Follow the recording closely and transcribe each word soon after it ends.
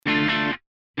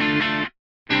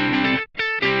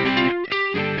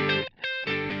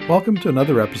Welcome to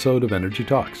another episode of Energy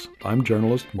Talks. I'm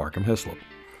journalist Markham Hislop.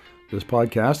 This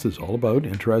podcast is all about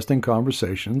interesting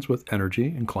conversations with energy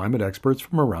and climate experts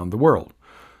from around the world.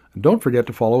 And don't forget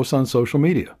to follow us on social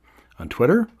media. On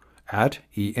Twitter, at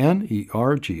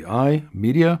ENERGI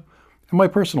Media, and my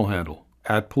personal handle,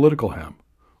 at PoliticalHam.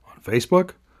 On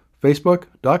Facebook,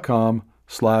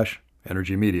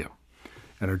 facebook.com/energymedia.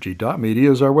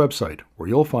 Energy.media is our website, where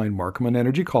you'll find Markham and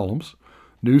Energy columns,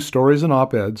 news stories and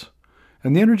op-eds,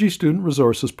 and the Energy Student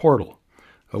Resources Portal,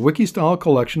 a wiki-style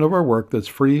collection of our work that's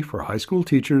free for high school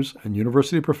teachers and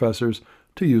university professors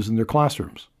to use in their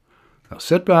classrooms. Now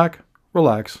sit back,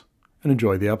 relax, and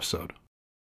enjoy the episode.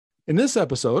 In this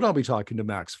episode, I'll be talking to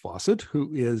Max Fawcett,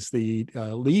 who is the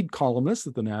lead columnist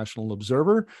at the National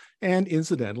Observer, and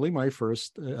incidentally, my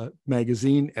first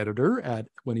magazine editor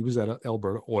when he was at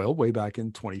Alberta Oil way back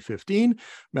in 2015.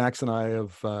 Max and I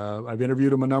I've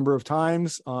interviewed him a number of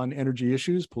times on energy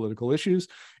issues, political issues,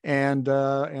 and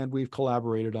we've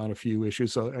collaborated on a few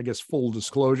issues. So I guess full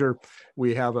disclosure,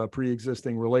 we have a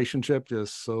pre-existing relationship,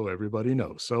 just so everybody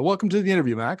knows. So welcome to the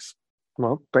interview, Max.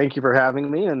 Well, thank you for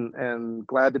having me, and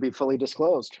glad to be fully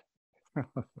disclosed.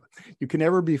 You can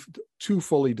never be too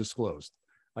fully disclosed,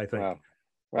 I think.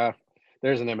 Wow.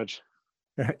 There's an image.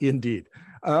 Indeed.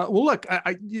 Well, look,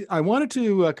 I wanted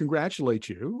to congratulate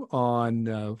you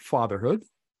on fatherhood.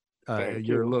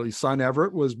 Your little son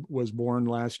Everett was born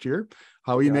last year.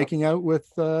 How are you making out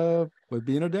with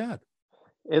being a dad?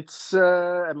 It's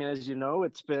as you know,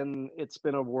 it's been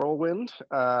a whirlwind.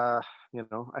 I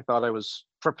thought I was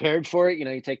prepared for it.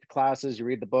 You take the classes, you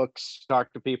read the books,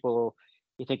 talk to people,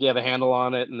 you think you have a handle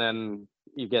on it, and then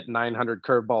you get 900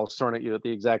 curveballs thrown at you at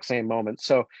the exact same moment.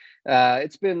 So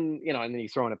it's been, and then you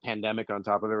throw in a pandemic on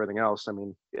top of everything else. I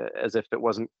mean, as if it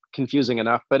wasn't confusing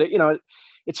enough. But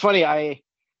it's funny.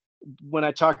 When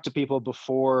I talked to people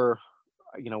before,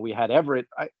 we had Everett,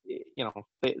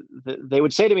 they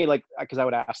would say to me, like, because I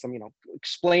would ask them,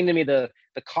 explain to me the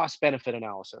cost benefit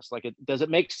analysis. Like, does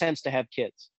it make sense to have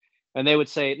kids? And they would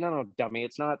say, no, dummy,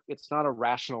 it's not a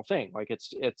rational thing. Like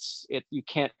you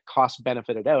can't cost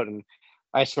benefit it out. And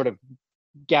I sort of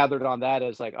gathered on that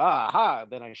as like,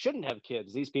 then I shouldn't have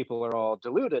kids. These people are all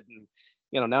deluded. And,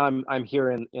 now I'm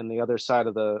here in the other side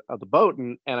of the boat,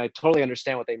 and I totally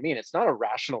understand what they mean. It's not a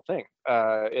rational thing.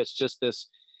 It's just this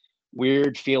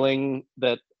weird feeling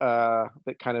that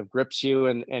kind of grips you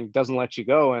and doesn't let you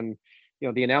go. And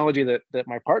the analogy that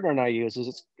my partner and I use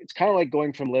is it's kind of like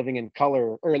going from living in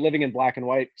color, or living in black and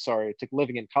white, to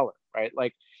living in color, right?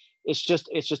 Like it's just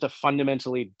a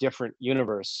fundamentally different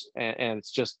universe, and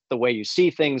it's just the way you see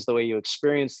things, the way you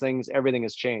experience things, everything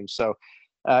has changed. So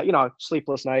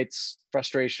sleepless nights,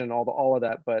 frustration, all of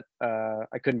that, but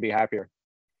I couldn't be happier.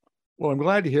 Well, I'm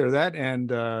glad to hear that.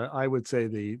 And I would say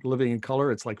the living in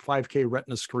color, it's like 5K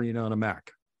retina screen on a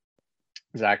Mac.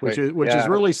 Exactly. Which is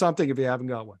really something if you haven't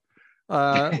got one.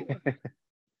 Well,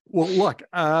 look,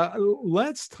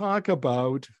 let's talk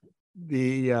about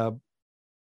the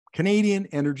Canadian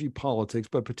energy politics,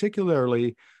 but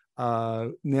particularly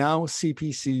now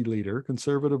CPC leader,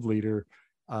 conservative leader,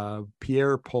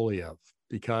 Pierre Poilievre,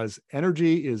 because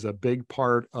energy is a big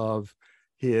part of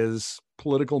his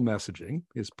political messaging,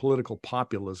 his political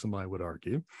populism, I would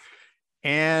argue.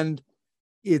 And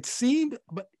it seemed,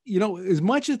 but as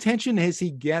much attention as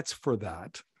he gets for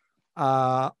that,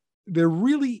 there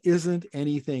really isn't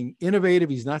anything innovative.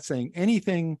 He's not saying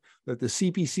anything that the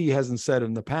CPC hasn't said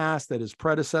in the past, that his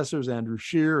predecessors, Andrew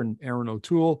Scheer and Aaron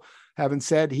O'Toole, haven't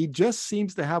said. He just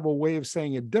seems to have a way of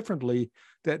saying it differently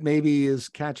that maybe is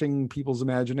catching people's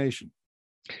imagination.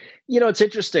 It's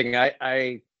interesting.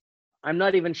 I'm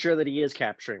not even sure that he is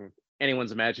capturing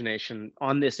anyone's imagination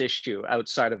on this issue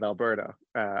outside of Alberta.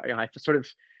 I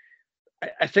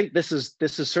think this has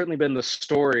certainly been the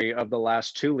story of the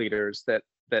last two leaders, that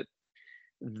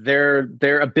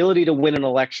their ability to win an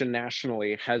election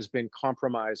nationally has been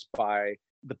compromised by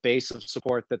the base of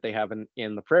support that they have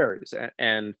in the prairies.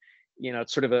 And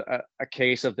it's sort of a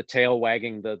case of the tail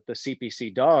wagging the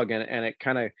CPC dog, and it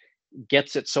kind of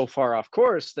gets it so far off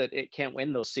course that it can't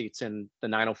win those seats in the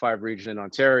 905 region in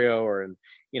Ontario, or in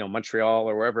Montreal,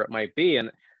 or wherever it might be. And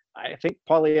I think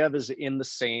Poilievre is in the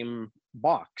same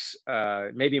box,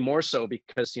 maybe more so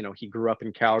because he grew up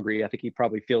in Calgary. I think he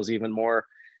probably feels even more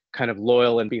kind of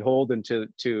loyal and beholden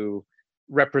to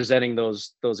representing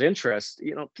those interests.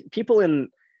 People in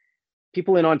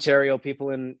Ontario,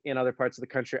 people in other parts of the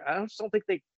country, I just don't think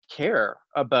they care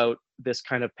about this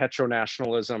kind of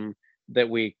petro-nationalism that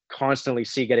we constantly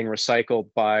see getting recycled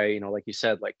by, like you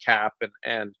said, like CAP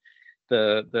and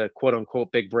the quote unquote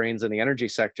big brains in the energy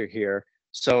sector here.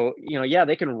 So,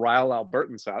 they can rile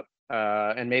Albertans up.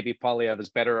 And maybe Polyev is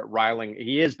better at riling.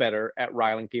 He is better at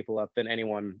riling people up than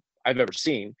anyone I've ever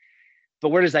seen. But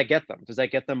where does that get them? Does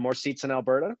that get them more seats in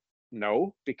Alberta?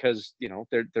 No, because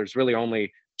there's really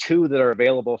only two that are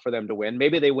available for them to win.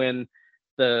 Maybe they win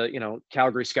the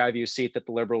Calgary Skyview seat that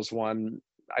the Liberals won.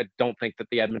 I don't think that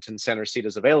the Edmonton Centre seat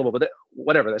is available, but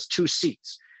whatever. That's two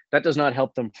seats. That does not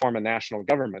help them form a national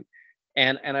government.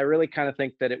 And I really kind of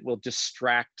think that it will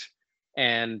distract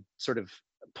and sort of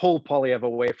pull Polyev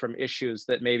away from issues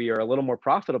that maybe are a little more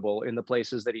profitable in the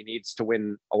places that he needs to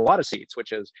win a lot of seats,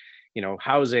 which is,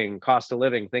 housing, cost of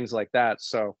living, things like that.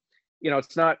 So,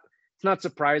 it's not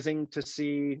surprising to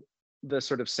see the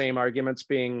sort of same arguments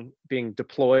being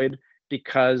deployed,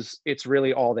 because it's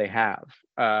really all they have.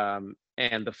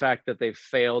 And the fact that they've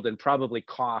failed and probably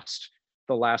cost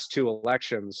the last two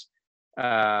elections,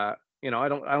 I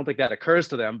don't think that occurs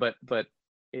to them, but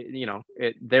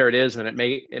there it is, and it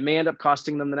may end up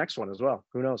costing them the next one as well.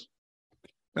 Who knows?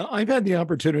 Now, I've had the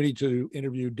opportunity to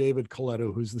interview David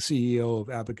Coletto, who's the CEO of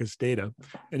Abacus Data,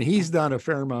 and he's done a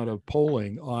fair amount of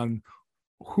polling on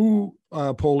who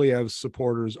Poiliev's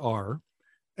supporters are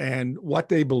and what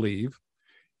they believe.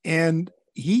 And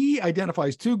he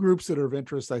identifies two groups that are of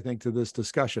interest, I think, to this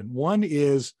discussion. One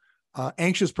is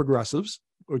anxious progressives,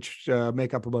 which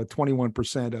make up about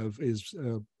 21% of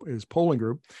his polling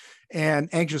group, and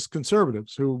anxious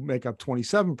conservatives, who make up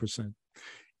 27%.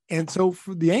 And so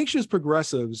for the anxious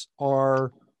progressives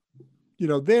are,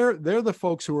 they're the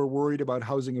folks who are worried about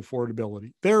housing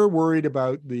affordability. They're worried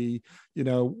about their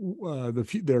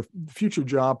future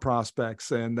job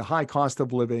prospects and the high cost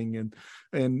of living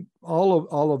and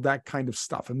all of that kind of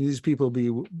stuff. I mean, these people will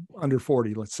be under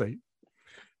 40, let's say.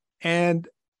 And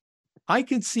I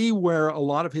can see where a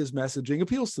lot of his messaging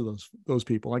appeals to those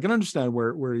people. I can understand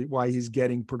why he's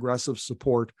getting progressive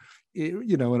support,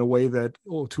 in a way that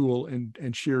O'Toole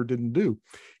and Scheer didn't do.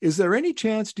 Is there any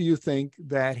chance, do you think,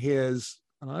 that his,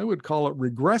 I would call it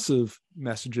regressive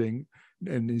messaging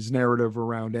and his narrative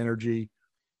around energy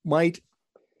might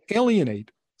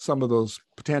alienate some of those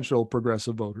potential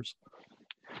progressive voters?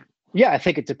 Yeah, I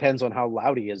think it depends on how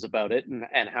loud he is about it,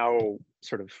 and how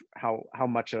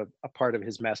much a part of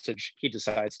his message he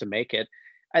decides to make it.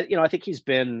 I think he's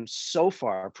been so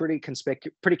far pretty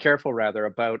careful rather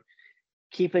about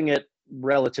keeping it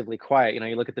relatively quiet.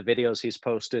 You look at the videos he's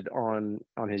posted on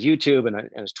his YouTube and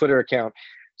his Twitter account.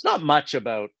 It's not much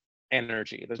about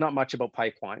energy. There's not much about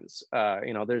pipelines.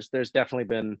 There's definitely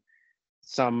been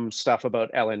some stuff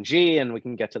about LNG, and we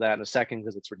can get to that in a second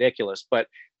because it's ridiculous. But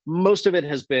most of it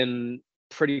has been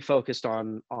pretty focused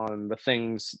on the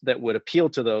things that would appeal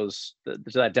to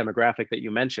that demographic that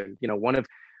you mentioned. One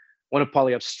of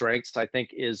Poiliev's strengths, I think,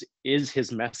 is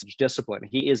his message discipline.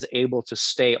 He is able to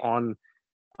stay on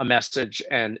a message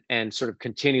and sort of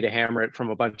continue to hammer it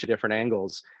from a bunch of different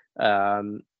angles.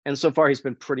 And so far, he's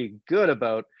been pretty good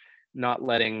about not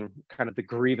letting kind of the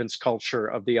grievance culture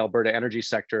of the Alberta energy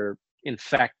sector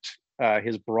infect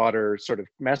his broader sort of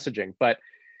messaging. But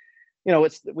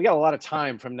we got a lot of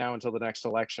time from now until the next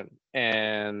election,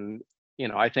 and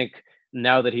I think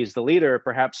now that he's the leader,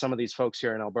 perhaps some of these folks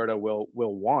here in Alberta will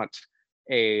want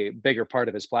a bigger part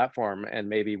of his platform, and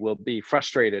maybe will be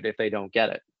frustrated if they don't get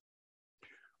it.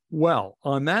 Well,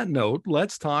 on that note,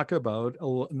 let's talk about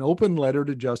an open letter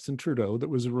to Justin Trudeau that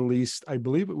was released, I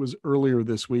believe it was earlier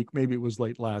this week, maybe it was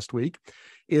late last week.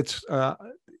 It's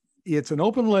an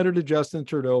open letter to Justin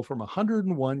Trudeau from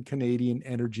 101 Canadian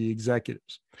energy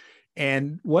executives.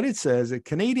 And what it says, a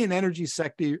Canadian energy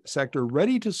sector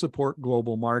ready to support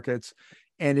global markets.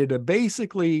 And it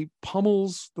basically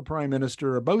pummels the Prime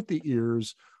Minister about the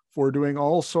ears for doing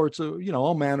all sorts of,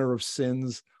 all manner of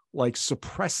sins, like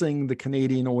suppressing the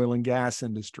Canadian oil and gas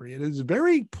industry. It is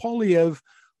very Poiliev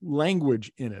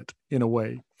language in it, in a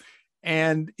way.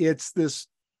 And it's this,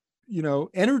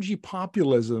 energy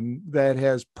populism that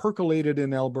has percolated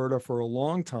in Alberta for a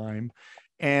long time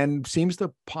and seems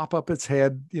to pop up its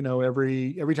head,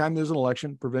 every time there's an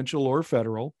election, provincial or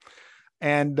federal.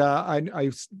 And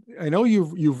I know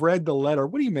you've read the letter.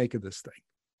 What do you make of this thing?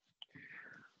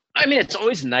 I mean, it's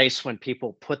always nice when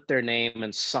people put their name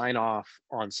and sign off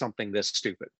on something this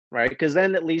stupid, right? Because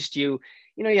then at least you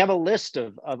have a list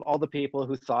of all the people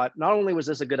who thought not only was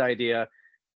this a good idea,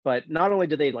 but not only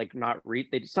did they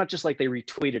it's not just like they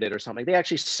retweeted it or something, they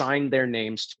actually signed their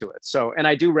names to it. So, and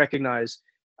I do recognize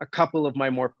a couple of my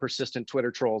more persistent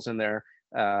Twitter trolls in there,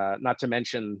 not to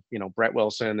mention, Brett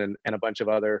Wilson and a bunch of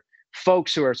other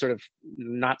folks who are sort of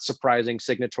not surprising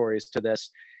signatories to this.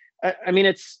 I mean,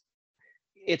 it's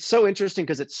so interesting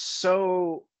because it's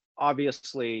so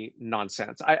obviously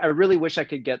nonsense. I really wish I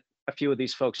could get a few of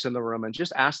these folks in the room and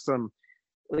just ask them,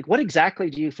 like what exactly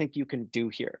do you think you can do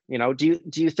here? Do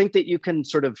you think that you can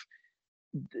sort of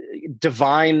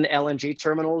divine LNG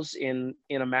terminals in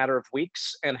a matter of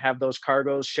weeks and have those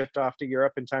cargoes shipped off to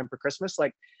Europe in time for Christmas?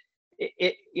 Like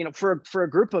for a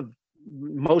group of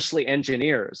mostly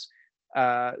engineers,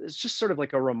 it's just sort of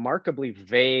like a remarkably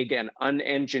vague and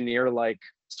unengineer like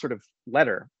sort of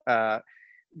letter. And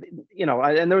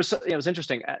there was, it was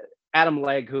interesting. Adam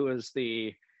Legg, who is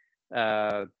the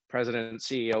president,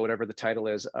 CEO, whatever the title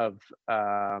is, of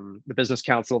the Business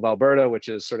Council of Alberta, which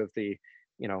is sort of the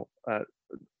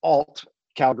alt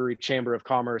Calgary Chamber of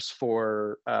Commerce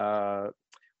for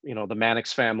the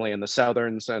Mannix family and the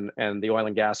Southerns and the oil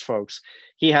and gas folks.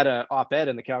 He had an op-ed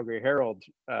in the Calgary Herald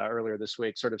earlier this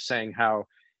week, sort of saying how,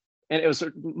 and it was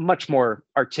much more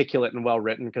articulate and well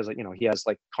written because he has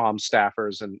like comm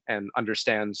staffers and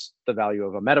understands the value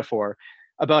of a metaphor,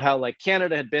 about how like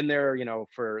Canada had been there,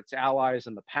 for its allies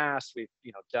in the past. We've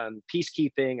done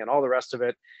peacekeeping and all the rest of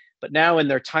it. But now in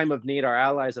their time of need, our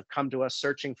allies have come to us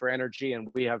searching for energy, and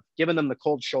we have given them the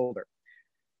cold shoulder.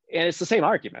 And it's the same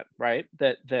argument, right?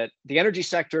 That the energy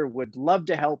sector would love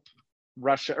to help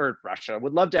Russia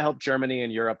would love to help Germany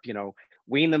and Europe,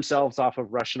 wean themselves off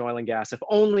of Russian oil and gas if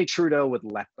only Trudeau would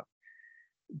let them.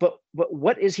 But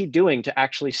what is he doing to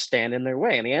actually stand in their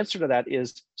way? And the answer to that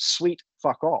is sweet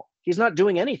fuck all. He's not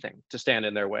doing anything to stand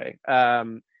in their way.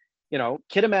 Kitimat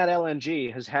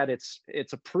LNG has had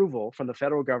its approval from the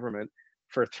federal government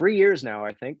for 3 years now,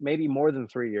 I think, maybe more than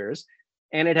 3 years,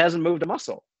 and it hasn't moved a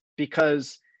muscle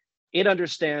because it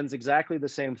understands exactly the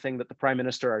same thing that the Prime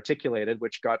Minister articulated,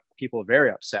 which got people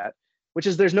very upset, which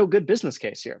is there's no good business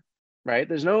case here, right?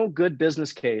 There's no good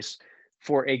business case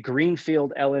for a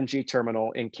greenfield LNG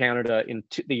terminal in Canada in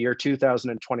the year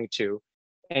 2022.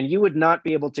 And you would not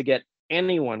be able to get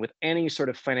anyone with any sort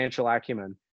of financial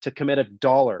acumen to commit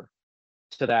 $1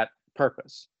 to that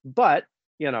purpose. But,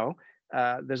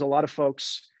 there's a lot of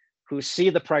folks who see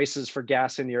the prices for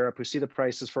gas in Europe, who see the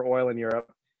prices for oil in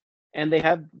Europe, and they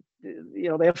have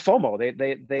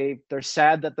FOMO. They're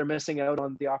sad that they're missing out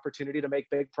on the opportunity to make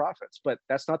big profits, but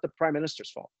that's not the Prime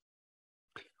Minister's fault.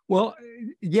 Well,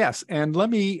 yes, and let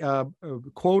me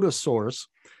quote a source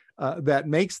that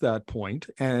makes that point,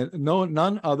 and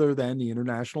none other than the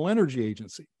International Energy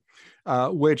Agency,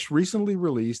 which recently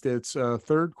released its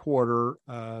third quarter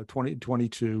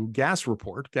 2022 gas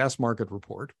market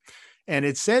report. And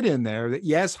it said in there that,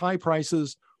 yes, high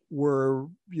prices were,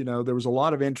 there was a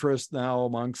lot of interest now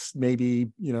amongst maybe,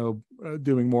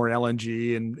 doing more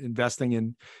LNG and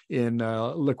investing in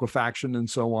liquefaction and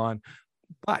so on.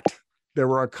 But there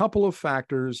were a couple of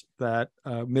factors that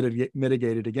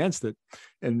mitigated against it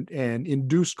and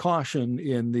induced caution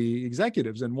in the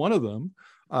executives. And one of them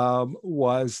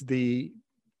was the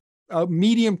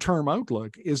medium-term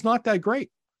outlook is not that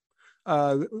great.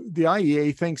 The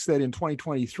IEA thinks that in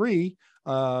 2023,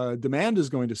 demand is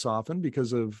going to soften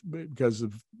because of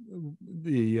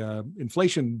the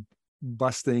inflation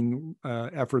busting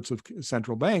efforts of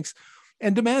central banks,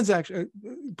 and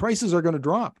prices are going to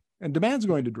drop, and demand's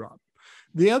going to drop.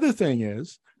 The other thing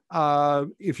is,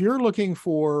 if you're looking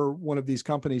for one of these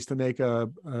companies to make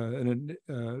an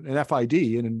FID,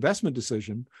 an investment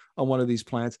decision on one of these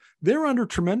plants, they're under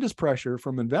tremendous pressure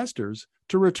from investors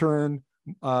to return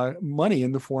money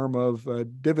in the form of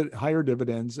higher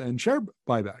dividends and share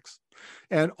buybacks.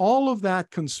 And all of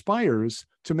that conspires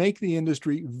to make the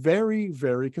industry very,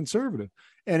 very conservative.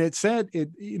 And it said, it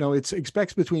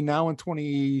expects between now and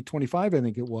 2025, I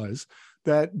think it was,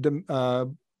 that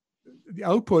the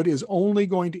output is only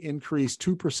going to increase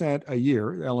 2% a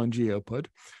year, LNG output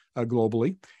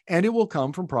globally, and it will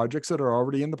come from projects that are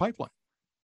already in the pipeline.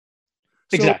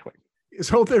 Exactly.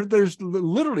 So there's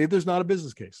not a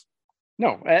business case.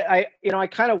 No, I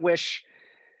kind of wish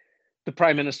the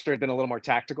Prime Minister had been a little more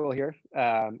tactical here.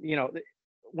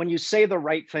 When you say the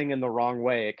right thing in the wrong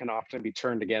way, it can often be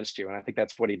turned against you, and I think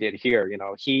that's what he did here.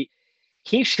 He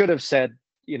should have said,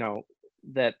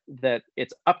 that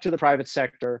it's up to the private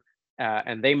sector,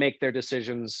 and they make their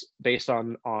decisions based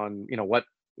on what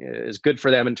is good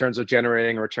for them in terms of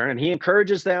generating a return. And he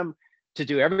encourages them to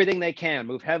do everything they can,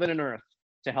 move heaven and earth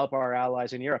to help our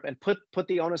allies in Europe, and put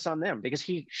the onus on them, because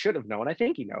he should have known, I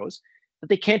think he knows, that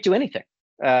they can't do anything.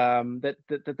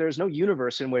 That there's no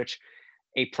universe in which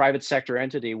a private sector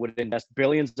entity would invest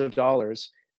billions of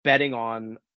dollars betting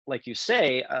on, like you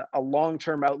say, a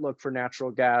long-term outlook for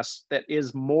natural gas that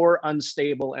is more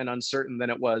unstable and uncertain than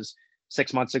it was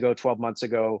 6 months ago, 12 months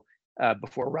ago,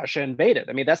 before Russia invaded.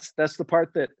 I mean, that's the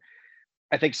part that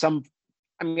I think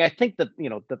I think that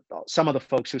some of the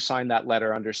folks who signed that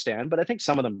letter understand, but I think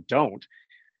some of them don't.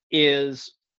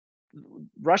 Is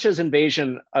Russia's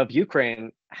invasion of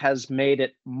Ukraine has made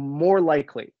it more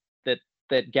likely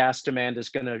that gas demand is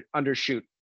going to undershoot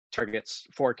targets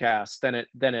forecasts than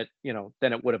it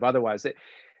would have otherwise.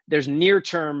 There's near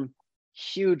term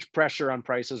huge pressure on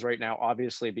prices right now,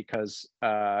 obviously because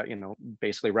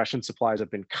basically Russian supplies have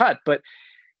been cut. But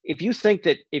if you think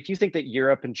that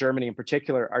Europe and Germany in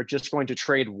particular are just going to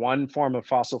trade one form of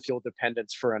fossil fuel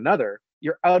dependence for another,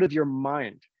 you're out of your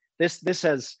mind. This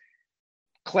has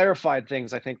clarified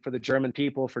things, I think, for the German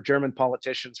people, for German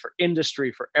politicians, for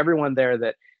industry, for everyone there,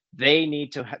 that they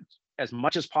need to, as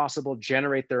much as possible,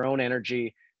 generate their own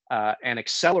energy and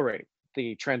accelerate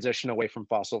the transition away from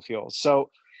fossil fuels. So,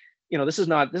 this is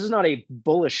not a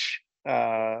bullish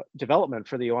development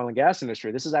for the oil and gas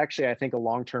industry. This is actually, I think, a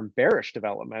long-term bearish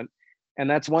development, and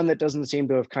that's one that doesn't seem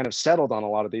to have kind of settled on a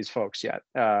lot of these folks yet.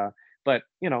 But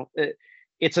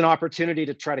it's an opportunity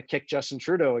to try to kick Justin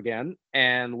Trudeau again,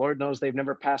 and Lord knows they've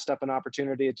never passed up an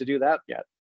opportunity to do that yet.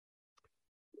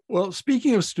 Well,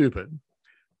 speaking of stupid,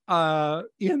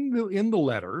 in the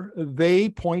letter, they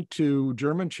point to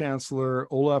German Chancellor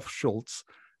Olaf Scholz,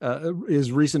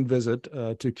 his recent visit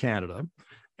to Canada,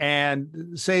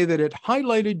 and say that it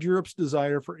highlighted Europe's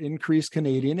desire for increased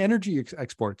Canadian energy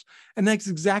exports. And that's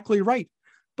exactly right,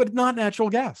 but not natural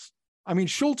gas. I mean,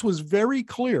 Scholz was very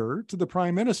clear to the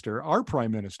Prime Minister, our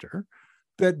Prime Minister,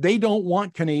 that they don't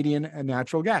want Canadian and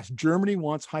natural gas. Germany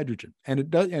wants hydrogen, and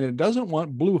it doesn't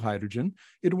want blue hydrogen.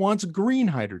 It wants green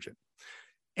hydrogen.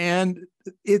 And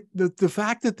the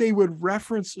fact that they would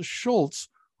reference Scholz,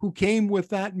 who came with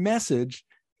that message,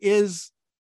 is,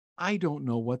 I don't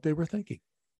know what they were thinking.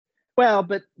 Well,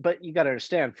 but you got to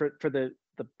understand, for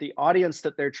the audience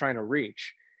that they're trying to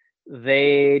reach,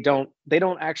 they don't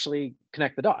actually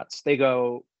connect the dots. They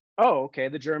go, oh, okay,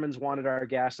 the Germans wanted our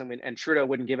gas, and Trudeau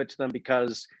wouldn't give it to them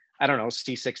because, I don't know,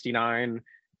 C-69,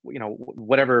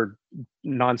 whatever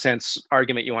nonsense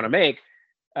argument you want to make.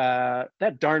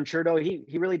 That darn Trudeau,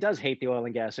 he really does hate the oil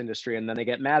and gas industry, and then they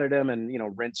get mad at him,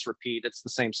 and rinse, repeat. It's the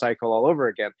same cycle all over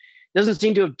again. It doesn't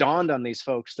seem to have dawned on these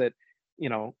folks that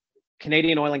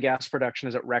Canadian oil and gas production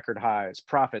is at record highs,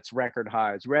 profits record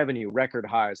highs, revenue record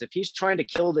highs. If he's trying to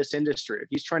kill this industry, if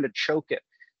he's trying to choke it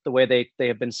the way they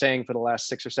have been saying for the last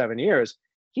 6 or 7 years,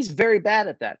 he's very bad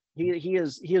at that. He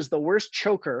is the worst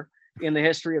choker in the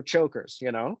history of chokers,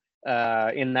 in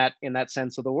that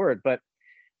sense of the word. But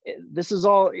this is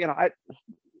all,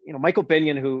 Michael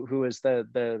Binion, who is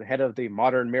the head of the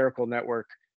Modern Miracle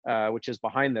Network, which is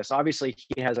behind this. Obviously,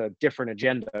 he has a different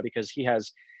agenda because he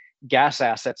has gas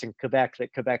assets in Quebec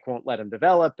that Quebec won't let him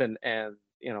develop, and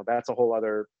that's a whole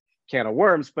other can of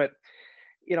worms. But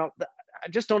I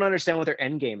just don't understand what their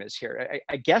end game is here.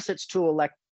 I guess it's to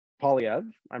elect Poilievre.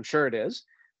 I'm sure it is.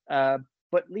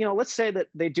 But let's say that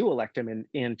they do elect him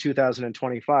in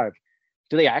 2025.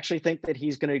 Do they actually think that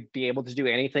he's going to be able to do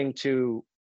anything to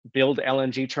build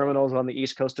LNG terminals on the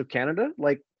east coast of Canada?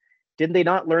 Like, did they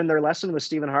not learn their lesson with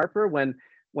Stephen Harper when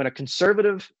a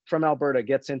conservative from Alberta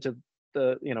gets into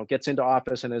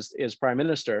office and is prime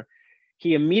minister?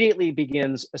 He immediately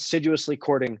begins assiduously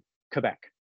courting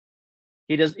Quebec.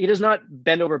 He does not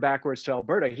bend over backwards to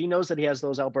Alberta. He knows that he has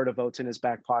those Alberta votes in his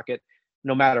back pocket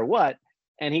no matter what,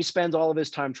 and he spends all of his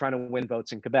time trying to win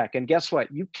votes in Quebec. And guess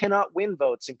what? You cannot win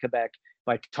votes in Quebec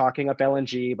by talking up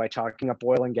LNG, by talking up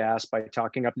oil and gas, by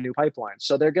talking up new pipelines.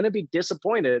 So they're going to be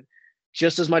disappointed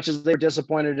just as much as they're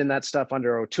disappointed in that stuff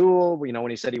under O'Toole, when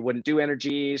he said he wouldn't do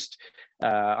Energy East,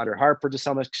 under Harper to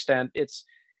some extent. It's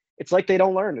like they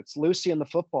don't learn. It's Lucy and the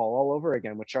football all over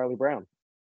again with Charlie Brown.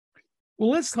 Well,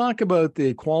 let's talk about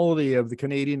the quality of the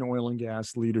Canadian oil and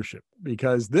gas leadership,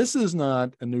 because this is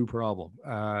not a new problem.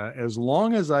 As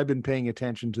long as I've been paying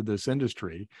attention to this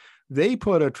industry, they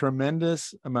put a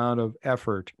tremendous amount of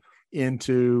effort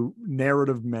into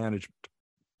narrative management.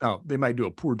 Now, they might do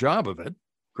a poor job of it,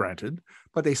 granted,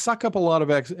 but they suck up a lot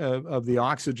of the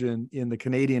oxygen in the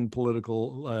Canadian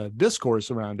political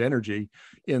discourse around energy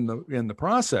in the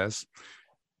process.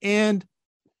 And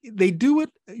they do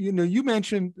it, you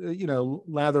mentioned,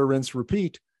 lather, rinse,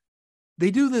 repeat.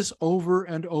 They do this over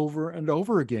and over and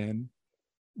over again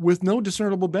with no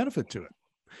discernible benefit to it.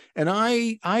 And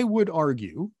I would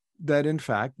argue that, in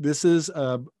fact, this is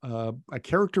a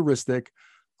characteristic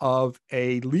of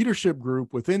a leadership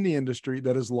group within the industry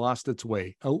that has lost its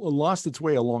way a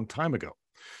long time ago,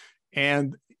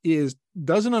 and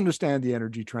doesn't understand the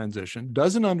energy transition,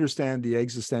 doesn't understand the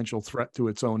existential threat to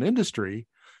its own industry,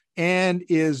 and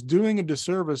is doing a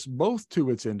disservice both to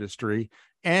its industry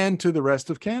and to the rest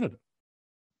of Canada.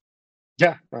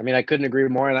 Yeah, I mean, I couldn't agree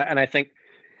more. And I think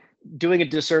doing a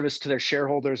disservice to their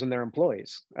shareholders and their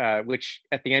employees, which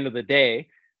at the end of the day,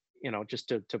 just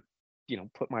to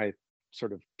put my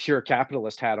sort of pure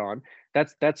capitalist hat on,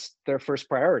 that's their first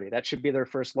priority. That should be their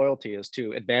first loyalty, is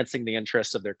to advancing the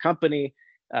interests of their company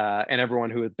and everyone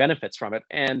who benefits from it.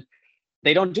 And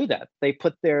they don't do that. They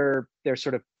put their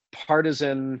sort of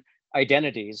partisan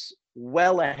identities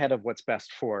well ahead of what's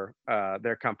best for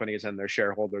their companies and their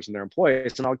shareholders and their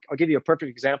employees. And I'll give you a perfect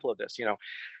example of this.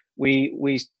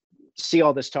 We see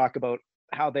all this talk about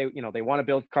how they want to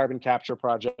build carbon capture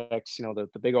projects. The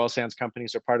big oil sands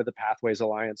companies are part of the Pathways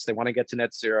Alliance. They want to get to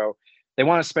net zero. They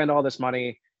want to spend all this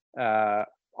money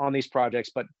on these projects,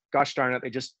 but gosh darn it, they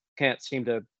just can't seem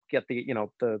to get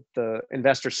the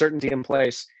investor certainty in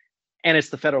place. And it's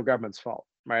the federal government's fault,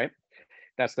 right?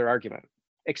 That's their argument.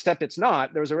 Except it's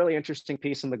not. There was a really interesting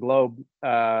piece in the Globe,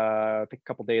 I think a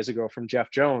couple of days ago, from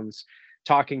Jeff Jones,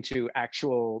 talking to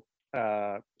actual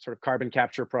sort of carbon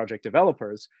capture project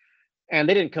developers. And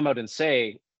they didn't come out and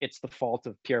say it's the fault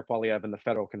of Pierre Poilievre and the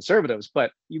federal conservatives,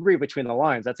 but you read between the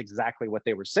lines, that's exactly what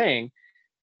they were saying,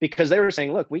 because they were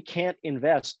saying, look, we can't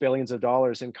invest billions of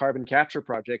dollars in carbon capture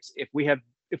projects if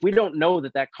we don't know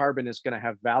that carbon is going to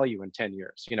have value in 10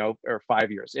 years, or 5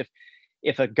 years.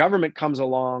 If a government comes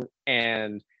along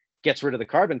and gets rid of the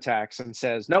carbon tax and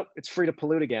says, nope, it's free to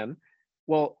pollute again,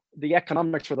 well, the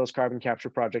economics for those carbon capture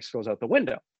projects goes out the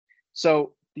window.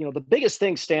 So, the biggest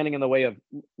thing standing in the way of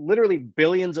literally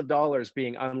billions of dollars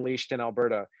being unleashed in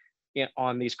Alberta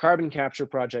on these carbon capture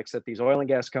projects that these oil and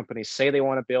gas companies say they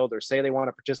want to build or say they want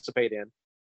to participate in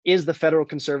is the federal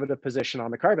conservative position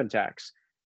on the carbon tax.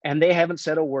 And they haven't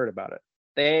said a word about it.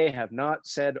 They have not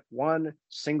said one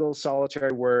single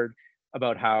solitary word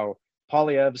about how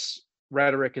Poilievre's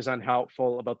rhetoric is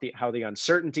unhelpful, about how the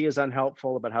uncertainty is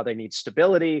unhelpful, about how they need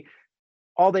stability.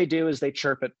 All they do is they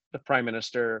chirp at the prime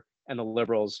minister and the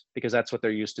Liberals because that's what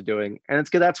they're used to doing. And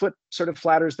that's what sort of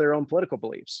flatters their own political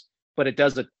beliefs. But it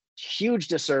does a huge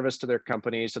disservice to their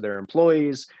companies, to their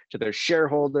employees, to their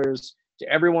shareholders, to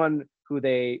everyone who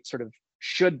they sort of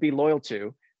should be loyal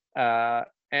to. And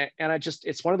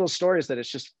it's one of those stories that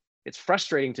it's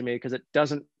frustrating to me because it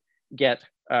doesn't get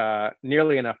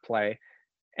nearly enough play.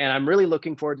 And I'm really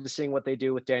looking forward to seeing what they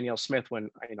do with Danielle Smith when,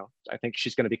 I think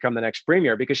she's going to become the next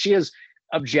premier, because she is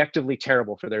objectively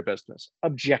terrible for their business.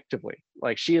 Objectively,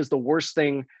 like, she is the worst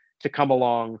thing to come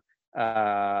along.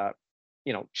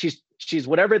 She's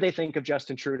whatever they think of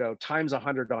Justin Trudeau times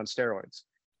 100 on steroids.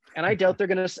 And I doubt they're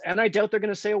going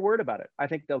to say a word about it. I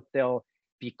think they'll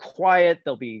be quiet.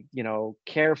 They'll be,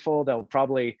 careful. They'll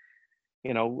probably,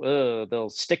 they'll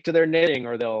stick to their knitting,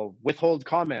 or they'll withhold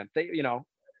comment.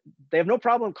 They have no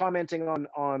problem commenting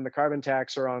on the carbon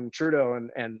tax or on Trudeau,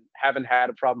 and haven't had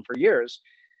a problem for years.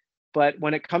 But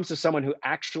when it comes to someone who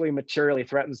actually materially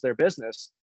threatens their business,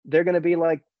 they're going to be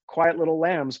like quiet little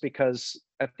lambs, because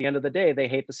at the end of the day, they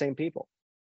hate the same people.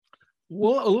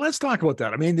 Well, let's talk about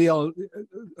that. I mean,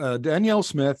 Danielle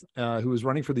Smith, who is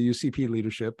running for the UCP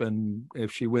leadership, and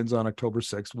if she wins on October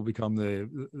 6th, will become the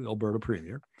Alberta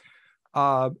premier.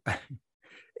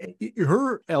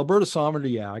 Her Alberta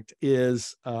Sovereignty Act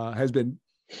has been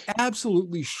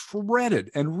absolutely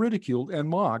shredded and ridiculed and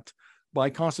mocked by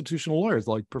constitutional lawyers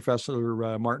like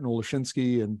Professor Martin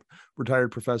Oleshinsky and retired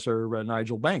Professor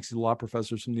Nigel Banks, the law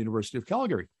professors from the University of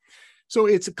Calgary. So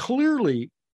it's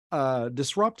clearly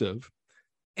disruptive.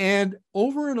 And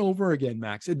over again,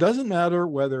 Max, it doesn't matter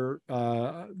whether,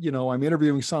 I'm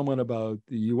interviewing someone about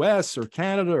the US or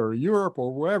Canada or Europe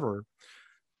or wherever.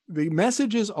 The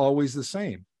message is always the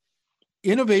same.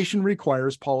 Innovation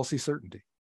requires policy certainty.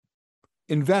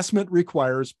 Investment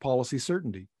requires policy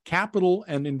certainty. Capital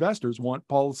and investors want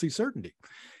policy certainty.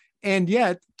 And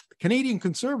yet, Canadian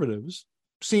conservatives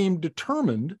seem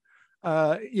determined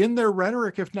in their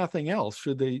rhetoric, if nothing else,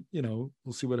 should they, we'll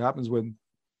see what happens when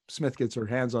Smith gets her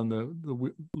hands on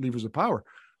the levers of power.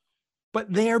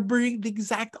 But they are bringing the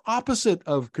exact opposite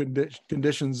of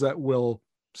conditions that will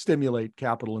stimulate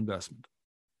capital investment.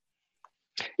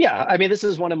 Yeah, I mean, this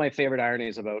is one of my favorite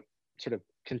ironies about sort of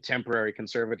contemporary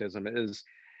conservatism is,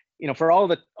 for all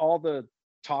the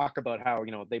talk about how,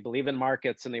 they believe in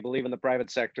markets and they believe in the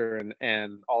private sector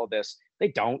and all of this, they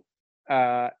don't,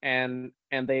 and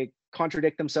they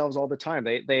contradict themselves all the time.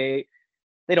 They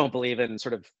don't believe in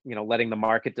sort of, letting the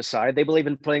market decide. They believe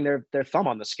in putting their thumb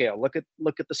on the scale. Look at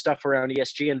the stuff around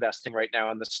ESG investing right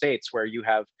now in the States, where you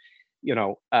have,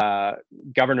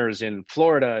 governors in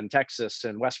Florida and Texas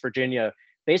and West Virginia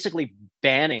basically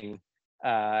banning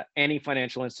any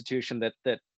financial institution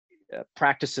that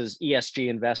practices ESG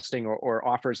investing or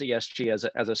offers ESG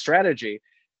as a strategy.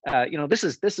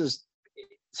 This is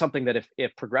something that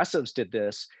if progressives did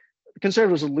this,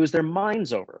 conservatives would lose their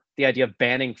minds over, the idea of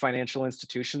banning financial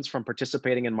institutions from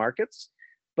participating in markets.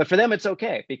 But for them, it's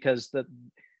okay, because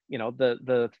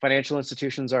the financial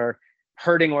institutions are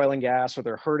hurting oil and gas, or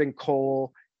they're hurting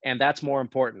coal, and that's more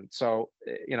important. So,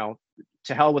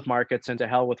 to hell with markets and to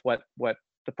hell with what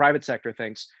the private sector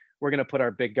thinks. We're going to put our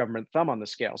big government thumb on the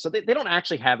scale. So they don't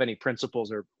actually have any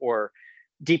principles or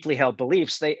deeply held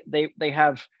beliefs. They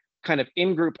have kind of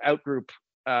in-group, out-group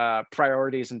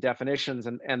priorities and definitions,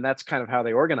 and that's kind of how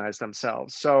they organize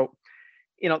themselves. So,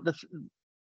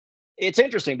 it's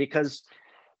interesting because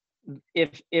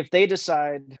if they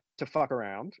decide to fuck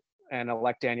around and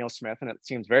elect Danielle Smith, and it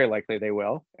seems very likely they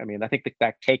will. I mean, I think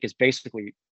that cake is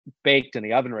basically baked in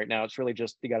the oven right now. It's really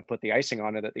just you got to put the icing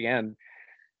on it at the end.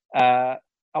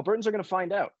 Albertans are going to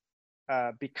find out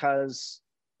because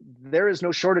there is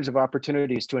no shortage of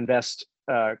opportunities to invest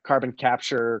carbon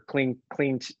capture,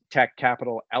 clean tech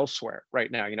capital elsewhere right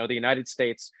now. The United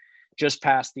States just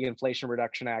passed the Inflation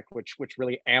Reduction Act, which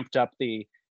really amped up the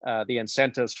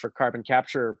incentives for carbon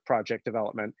capture project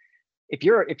development. If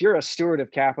you're a steward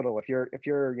of capital, if you're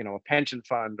a pension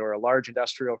fund or a large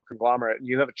industrial conglomerate, and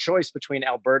you have a choice between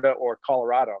Alberta or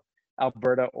Colorado,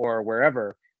 Alberta or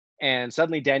wherever, and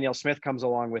suddenly Danielle Smith comes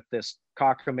along with this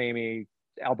cockamamie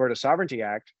Alberta Sovereignty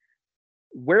Act,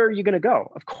 where are you going to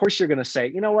go? Of course, you're going to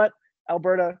say, you know what,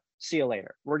 Alberta, see you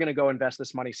later. We're going to go invest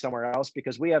this money somewhere else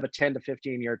because we have a 10 to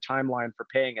 15 year timeline for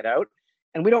paying it out.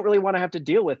 And we don't really want to have to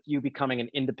deal with you becoming an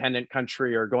independent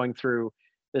country or going through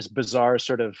this bizarre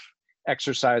sort of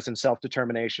exercise in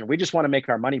self-determination. We just want to make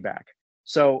our money back.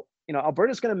 So,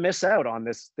 Alberta's going to miss out on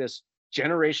this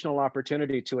generational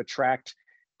opportunity to attract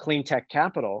clean tech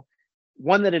capital,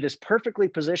 one that it is perfectly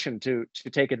positioned to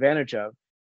take advantage of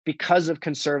because of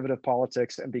conservative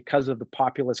politics and because of the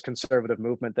populist conservative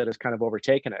movement that has kind of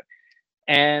overtaken it.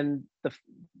 And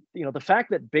the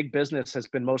fact that big business has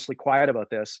been mostly quiet about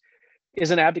this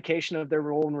is an abdication of their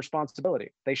role and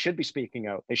responsibility. They should be speaking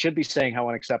out. They should be saying how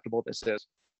unacceptable this is.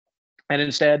 And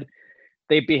instead,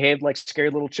 they behaved like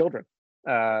scared little children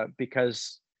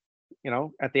because,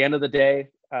 at the end of the day,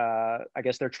 I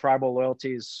guess their tribal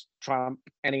loyalties trump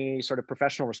any sort of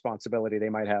professional responsibility they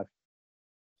might have.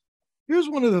 Here's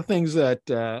one of the things that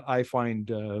I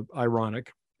find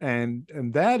ironic, and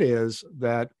that is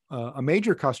that a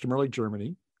major customer like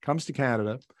Germany comes to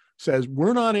Canada, says,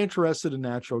 we're not interested in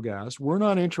natural gas. We're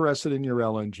not interested in your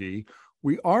LNG.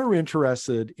 We are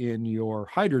interested in your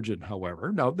hydrogen,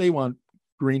 however. Now, they want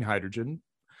green hydrogen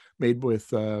made with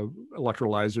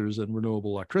electrolyzers and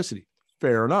renewable electricity.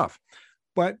 Fair enough.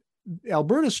 But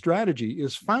Alberta's strategy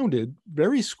is founded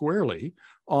very squarely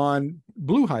on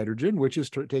blue hydrogen, which is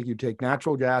you take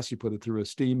natural gas, you put it through a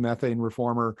steam methane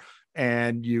reformer,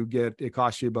 and it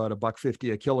costs you about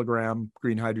 $1.50 a kilogram.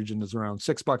 Green hydrogen is around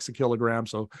 $6 a kilogram.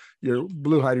 So your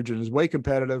blue hydrogen is way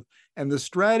competitive. And the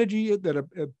strategy that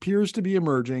appears to be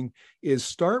emerging is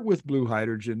start with blue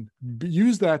hydrogen,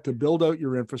 use that to build out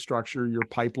your infrastructure, your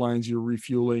pipelines, your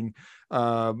refueling,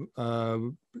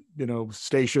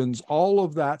 stations, all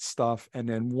of that stuff. And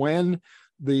then when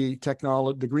the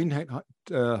green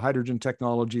hydrogen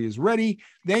technology is ready,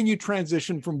 then you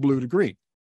transition from blue to green.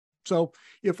 So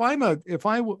if I'm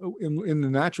in the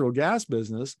natural gas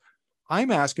business, I'm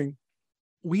asking,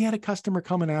 we had a customer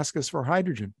come and ask us for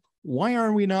hydrogen. Why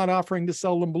are we not offering to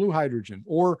sell them blue hydrogen?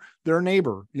 Or their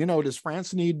neighbor, does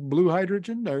France need blue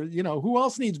hydrogen? Or, who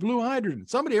else needs blue hydrogen?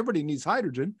 Everybody needs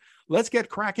hydrogen. Let's get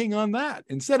cracking on that.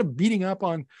 Instead of beating up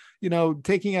on,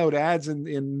 taking out ads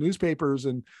in newspapers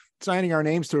and signing our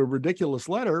names to a ridiculous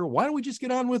letter, why don't we just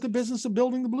get on with the business of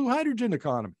building the blue hydrogen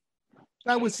economy?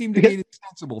 That would seem to be the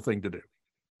sensible thing to do.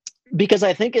 Because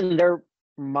I think in their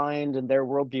mind and their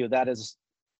worldview, that is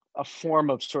a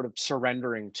form of sort of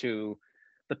surrendering to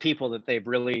the people that they've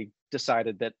really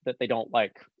decided that they don't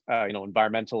like,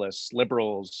 environmentalists,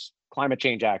 liberals, climate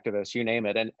change activists, you name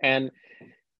it. And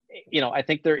I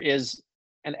think there is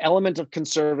an element of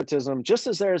conservatism, just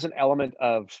as there is an element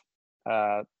of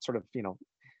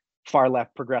far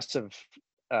left progressive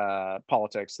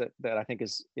politics that I think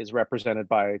is represented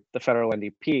by the federal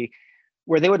NDP,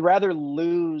 where they would rather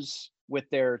lose with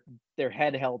their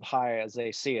head held high as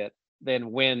they see it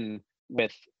than win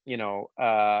with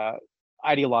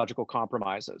ideological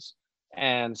compromises.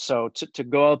 And so to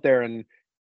go out there and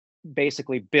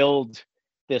basically build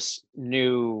this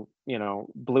new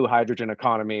blue hydrogen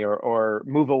economy or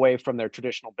move away from their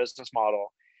traditional business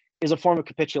model is a form of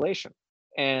capitulation.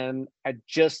 And I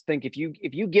just think if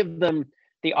you give them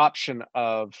the option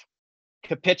of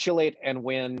capitulate and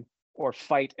win or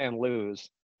fight and lose,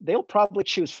 they'll probably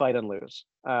choose fight and lose,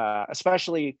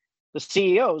 especially the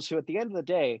CEOs who at the end of the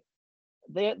day,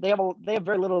 they have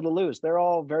very little to lose. They're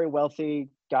all very wealthy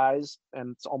guys,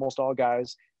 and it's almost all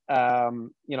guys.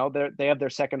 They have their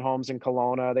second homes in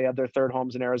Kelowna, they have their third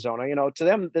homes in Arizona. To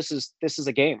them, this is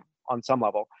a game on some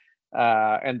level,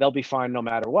 and they'll be fine no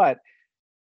matter what.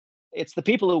 It's the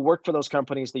people who work for those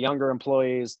companies, the younger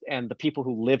employees, and the people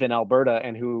who live in Alberta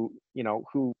and who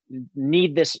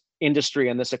need this industry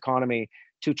and this economy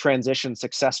to transition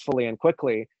successfully and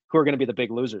quickly, who are going to be the big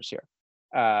losers here.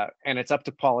 And it's up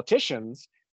to politicians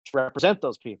to represent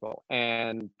those people.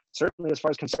 And certainly as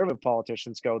far as conservative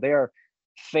politicians go, they are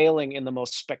failing in the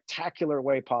most spectacular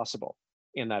way possible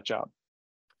in that job.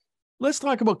 Let's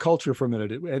talk about culture for a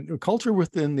minute, and culture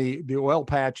within the oil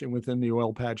patch and within the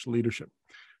oil patch leadership.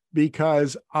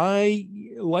 Because I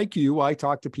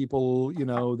talk to people,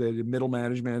 the middle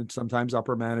management, sometimes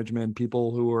upper management,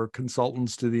 people who are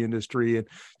consultants to the industry, and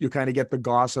you kind of get the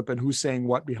gossip and who's saying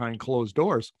what behind closed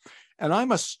doors. And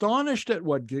I'm astonished at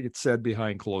what gets said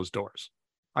behind closed doors.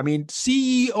 I mean,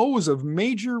 CEOs of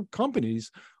major companies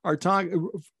are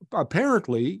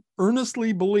apparently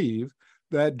earnestly believe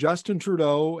that Justin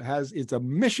Trudeau it's a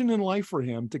mission in life for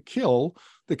him to kill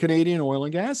the Canadian oil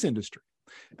and gas industry.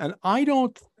 And I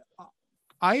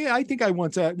think I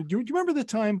once do you remember the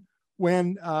time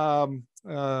when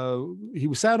he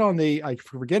was sat on I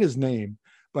forget his name,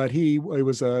 but he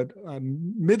was a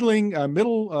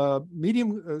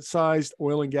medium-sized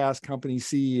oil and gas company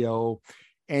CEO,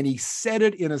 and he said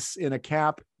it in a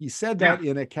CAP. He said that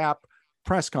in a CAP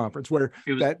press conference where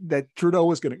that Trudeau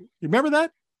was going to. You remember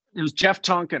that? It was Jeff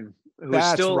Tonkin, who is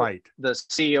still the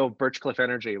CEO of Birchcliff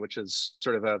Energy, which is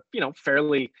sort of a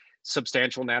fairly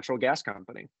substantial natural gas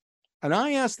company. And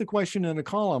I asked the question in a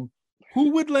column,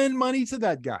 who would lend money to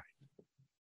that guy?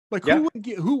 Like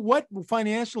what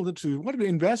financial institution, what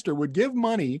investor would give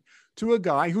money to a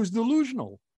guy who's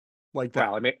delusional like that?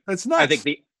 Well, I mean, that's nuts.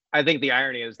 I think the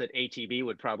irony is that ATB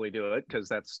would probably do it, because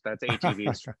that's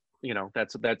ATB's,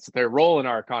 that's their role in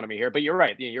our economy here. But you're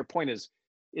right. Your point is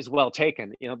well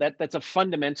taken. That's a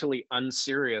fundamentally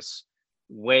unserious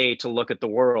way to look at the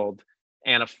world,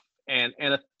 and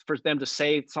for them to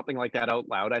say something like that out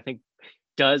loud, I think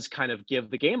does kind of give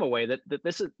the game away that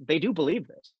they do believe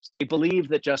this. They believe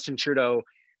that Justin Trudeau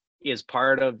is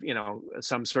part of,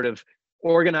 some sort of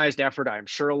organized effort, I'm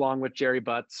sure, along with Jerry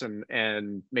Butts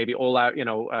and maybe Ola,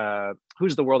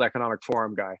 who's the World Economic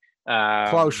Forum guy?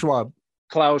 Klaus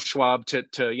Schwab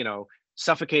to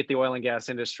suffocate the oil and gas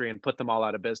industry and put them all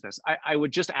out of business. I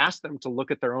would just ask them to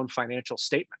look at their own financial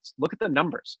statements. Look at the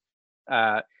numbers.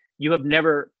 You have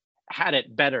never had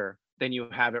it better than you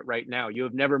have it right now. You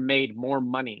have never made more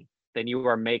money than you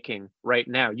are making right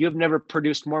now. You have never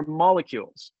produced more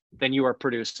molecules than you are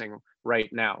producing right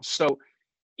now. So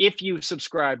if you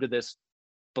subscribe to this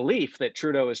belief that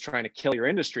Trudeau is trying to kill your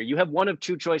industry, you have one of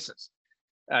two choices.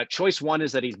 Choice one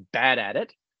is that he's bad at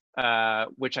it,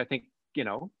 which I think,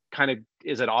 kind of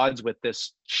is at odds with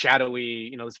this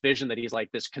shadowy, this vision that he's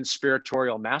like this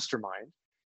conspiratorial mastermind.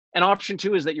 And option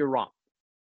two is that you're wrong.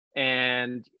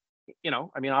 And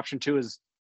option two is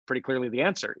pretty clearly the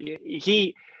answer.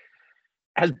 He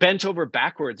has bent over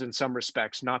backwards in some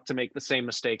respects not to make the same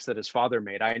mistakes that his father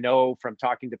made. I know from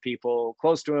talking to people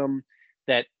close to him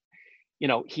that,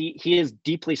 he is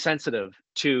deeply sensitive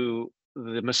to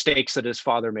the mistakes that his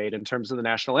father made in terms of the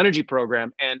National Energy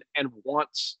Program, and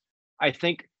wants, I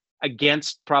think,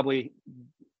 against probably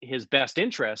his best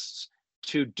interests,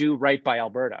 to do right by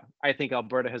Alberta. I think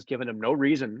Alberta has given him no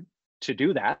reason to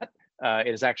do that.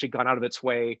 It has actually gone out of its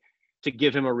way to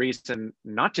give him a reason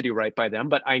not to do right by them.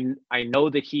 But I know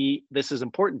that this is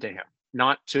important to him,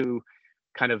 not to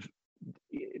kind of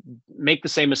make the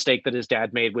same mistake that his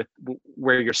dad made,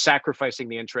 where you're sacrificing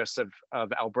the interests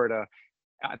of Alberta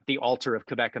at the altar of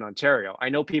Quebec and Ontario. I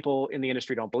know people in the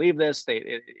industry don't believe this.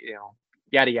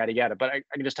 Yada, yada, yada. But I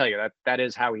can just tell you that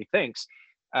is how he thinks.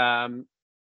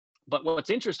 But what's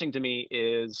interesting to me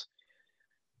is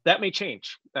that may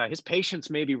change. His patience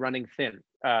may be running thin.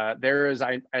 There is,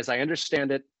 as I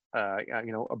understand it,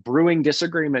 a brewing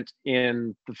disagreement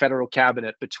in the federal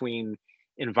cabinet between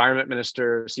Environment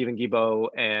Minister Stephen Guilbeault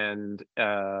and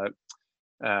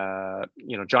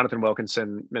Jonathan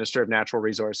Wilkinson, Minister of Natural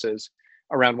Resources,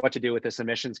 around what to do with this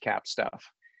emissions cap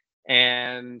stuff.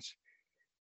 And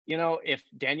if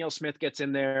Danielle Smith gets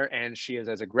in there and she is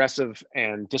as aggressive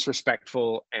and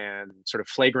disrespectful and sort of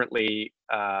flagrantly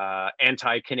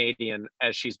anti-Canadian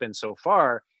as she's been so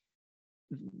far,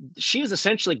 she is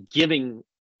essentially giving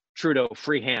Trudeau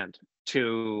free hand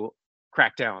to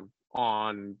crack down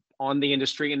on the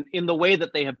industry in the way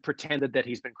that they have pretended that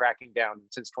he's been cracking down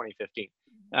since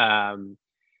 2015.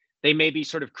 They may be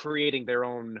sort of creating their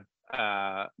own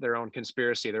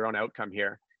conspiracy, their own outcome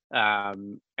here,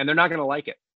 and they're not going to like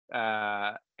it.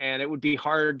 And it would be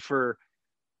hard for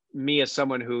me as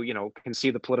someone who, can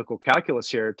see the political calculus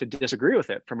here to disagree with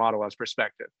it from Ottawa's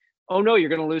perspective. Oh no, you're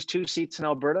going to lose 2 seats in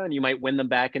Alberta and you might win them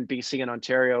back in BC and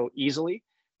Ontario easily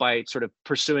by sort of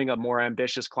pursuing a more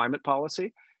ambitious climate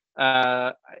policy.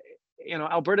 Uh,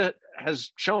 Alberta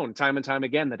has shown time and time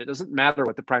again that it doesn't matter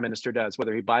what the prime minister does,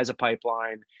 whether he buys a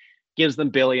pipeline, gives them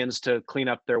billions to clean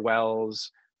up their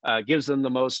wells, gives them the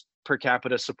most per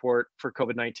capita support for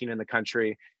COVID-19 in the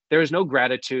country. There is no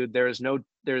gratitude. There is no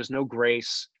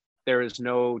grace. There is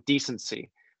no decency.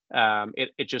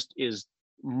 It just is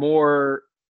more,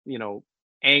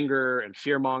 anger and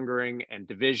fear mongering and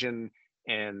division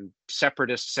and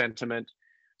separatist sentiment.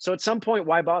 So at some point,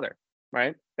 why bother,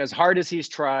 right? As hard as he's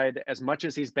tried, as much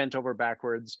as he's bent over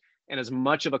backwards, and as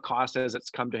much of a cost as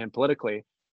it's come to him politically,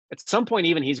 at some point,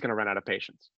 even he's going to run out of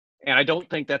patience. And I don't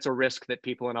think that's a risk that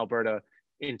people in Alberta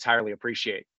entirely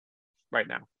appreciate right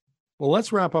now. Well,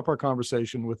 let's wrap up our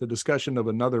conversation with a discussion of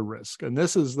another risk. And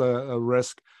this is a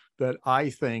risk that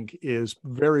I think is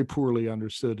very poorly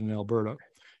understood in Alberta.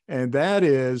 And that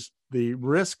is the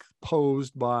risk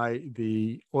posed by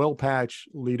the oil patch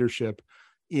leadership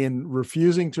in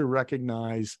refusing to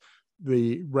recognize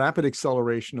the rapid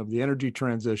acceleration of the energy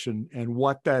transition and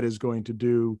what that is going to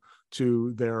do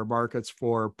to their markets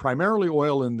for primarily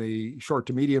oil in the short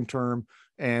to medium term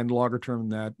and longer term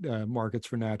markets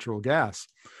for natural gas.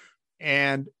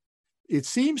 And it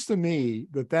seems to me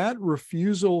that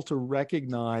refusal to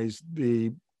recognize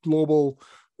the global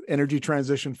energy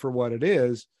transition for what it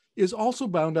is also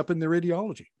bound up in their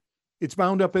ideology. It's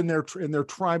bound up in their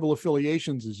tribal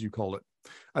affiliations, as you call it.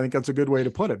 I think that's a good way to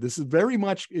put it. This is very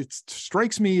much, it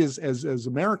strikes me as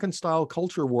American style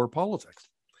culture war politics.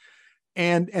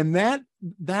 And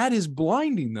that is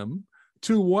blinding them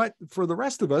to what for the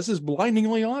rest of us is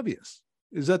blindingly obvious,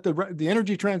 is that the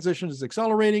energy transition is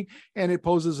accelerating and it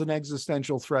poses an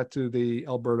existential threat to the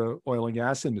Alberta oil and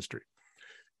gas industry.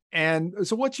 And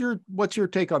so what's your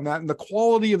take on that and the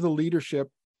quality of the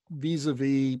leadership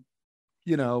vis-a-vis,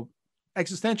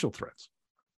 existential threats?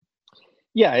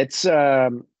 Yeah,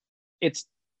 it's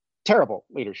terrible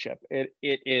leadership. It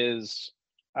is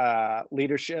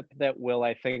leadership that will,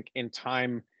 I think, in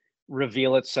time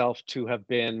reveal itself to have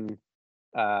been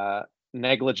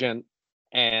negligent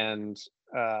and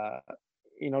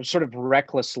sort of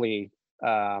recklessly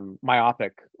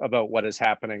myopic about what is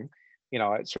happening.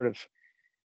 It's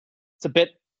a bit,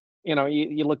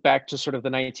 you look back to sort of the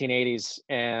 1980s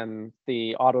and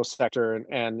the auto sector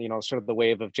and sort of the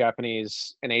wave of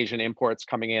Japanese and Asian imports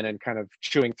coming in and kind of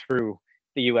chewing through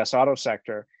the US auto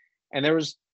sector. And there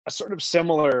was a sort of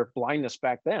similar blindness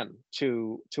back then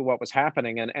to what was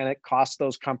happening. And it cost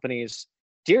those companies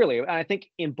dearly. And I think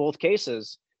in both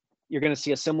cases, you're going to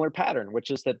see a similar pattern,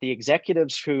 which is that the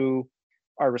executives who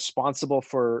are responsible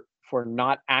for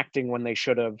not acting when they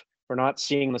should have, for not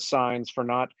seeing the signs, for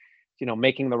not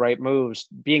making the right moves,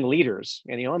 being leaders.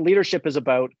 And leadership is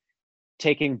about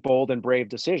taking bold and brave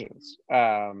decisions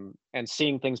and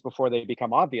seeing things before they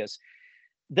become obvious.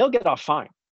 They'll get off fine.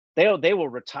 They will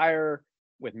retire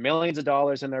with millions of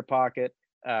dollars in their pocket.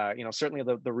 Certainly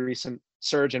the recent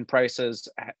surge in prices,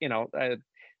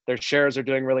 their shares are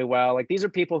doing really well. Like, these are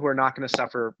people who are not going to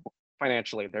suffer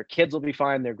financially. Their kids will be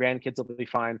fine. Their grandkids will be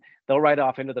fine. They'll ride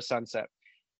off into the sunset.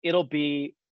 It'll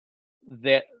be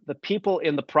the people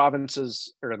in the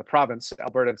provinces, or in the province,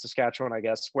 Alberta and Saskatchewan, I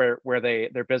guess, where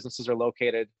their businesses are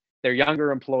located, their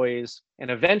younger employees,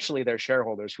 and eventually their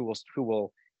shareholders who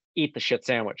will eat the shit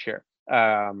sandwich here.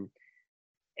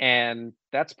 And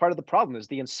that's part of the problem, is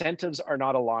the incentives are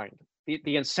not aligned.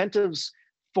 The incentives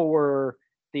for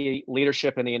the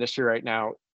leadership in the industry right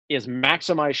now is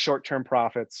maximize short-term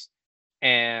profits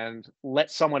and let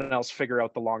someone else figure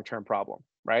out the long-term problem,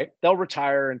 right? They'll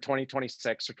retire in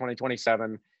 2026 or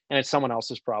 2027, and it's someone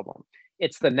else's problem.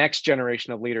 It's the next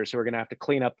generation of leaders who are going to have to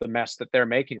clean up the mess that they're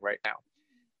making right now.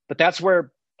 But that's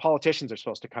where politicians are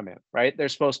supposed to come in, right? They're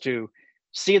supposed to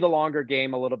see the longer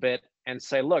game a little bit and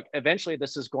say, look, eventually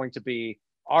this is going to be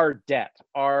our debt,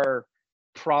 our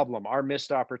problem, our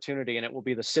missed opportunity, and it will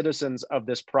be the citizens of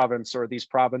this province or these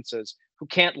provinces who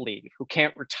can't leave, who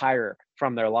can't retire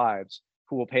from their lives,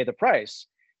 who will pay the price.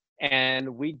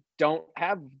 And we don't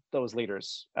have those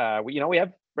leaders. We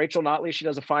have Rachel Notley. She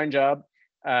does a fine job.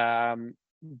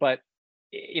 But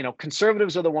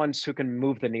conservatives are the ones who can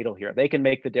move the needle here. They can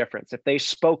make the difference. If they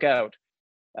spoke out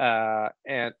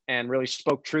and really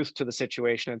spoke truth to the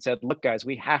situation and said, look, guys,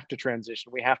 we have to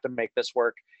transition. We have to make this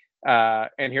work.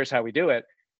 And here's how we do it.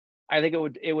 I think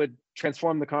it would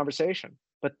transform the conversation.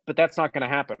 But that's not going to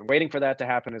happen. Waiting for that to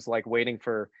happen is like waiting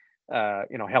for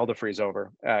hell to freeze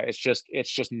over. It's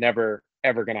just never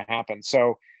ever going to happen.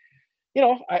 So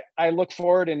I look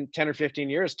forward in 10 or 15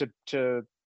 years to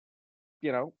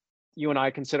you and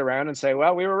I can sit around and say,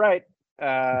 well, we were right.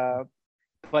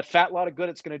 But fat lot of good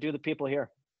it's going to do the people here.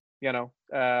 They're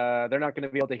not going to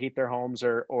be able to heat their homes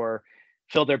or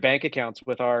fill their bank accounts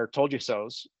with our told you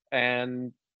so's.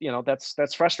 And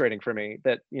that's frustrating for me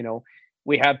that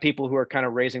we have people who are kind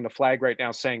of raising the flag right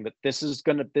now saying that this is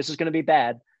gonna be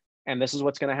bad and this is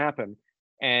what's going to happen.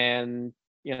 And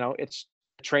it's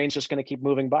the train's just going to keep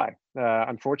moving by,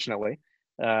 unfortunately,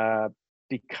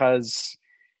 because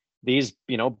these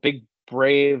big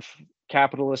brave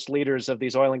capitalist leaders of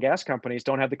these oil and gas companies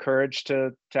don't have the courage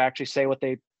to actually say what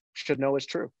they should know is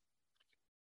true.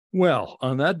 Well,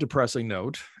 on that depressing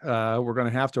note, we're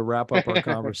going to have to wrap up our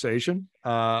conversation.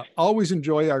 Always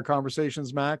enjoy our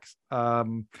conversations, Max.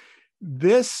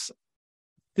 This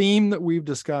theme that we've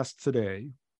discussed today,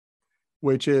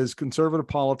 which is conservative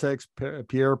politics,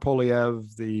 Pierre Poilievre,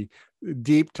 the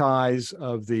deep ties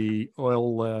of the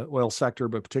oil sector,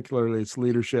 but particularly its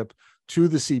leadership, to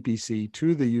the CPC,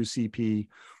 to the UCP,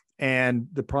 and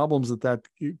the problems that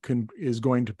is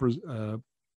going to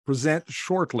present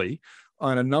shortly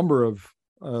on a number of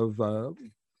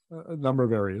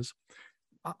areas.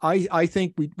 I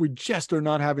think we just are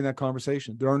not having that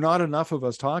conversation. There are not enough of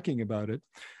us talking about it,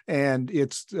 and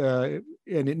and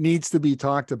it needs to be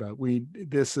talked about.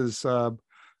 This is a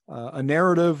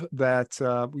narrative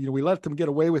that we let them get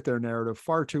away with their narrative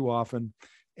far too often,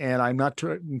 and I'm not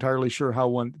entirely sure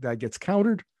how that gets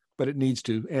countered, but it needs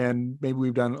to. And maybe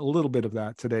we've done a little bit of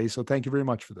that today. So thank you very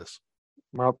much for this.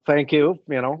 Well, thank you.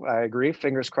 I agree.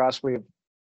 Fingers crossed we've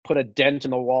put a dent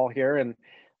in the wall here. And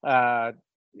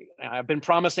I've been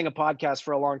promising a podcast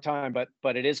for a long time,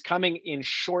 but it is coming in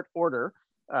short order.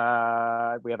 We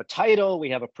have a title,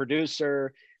 we have a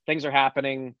producer, things are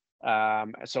happening.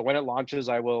 So when it launches,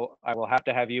 I will have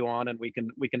to have you on, and we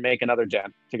can make another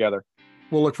dent together.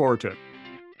 We'll look forward to it.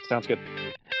 Sounds good.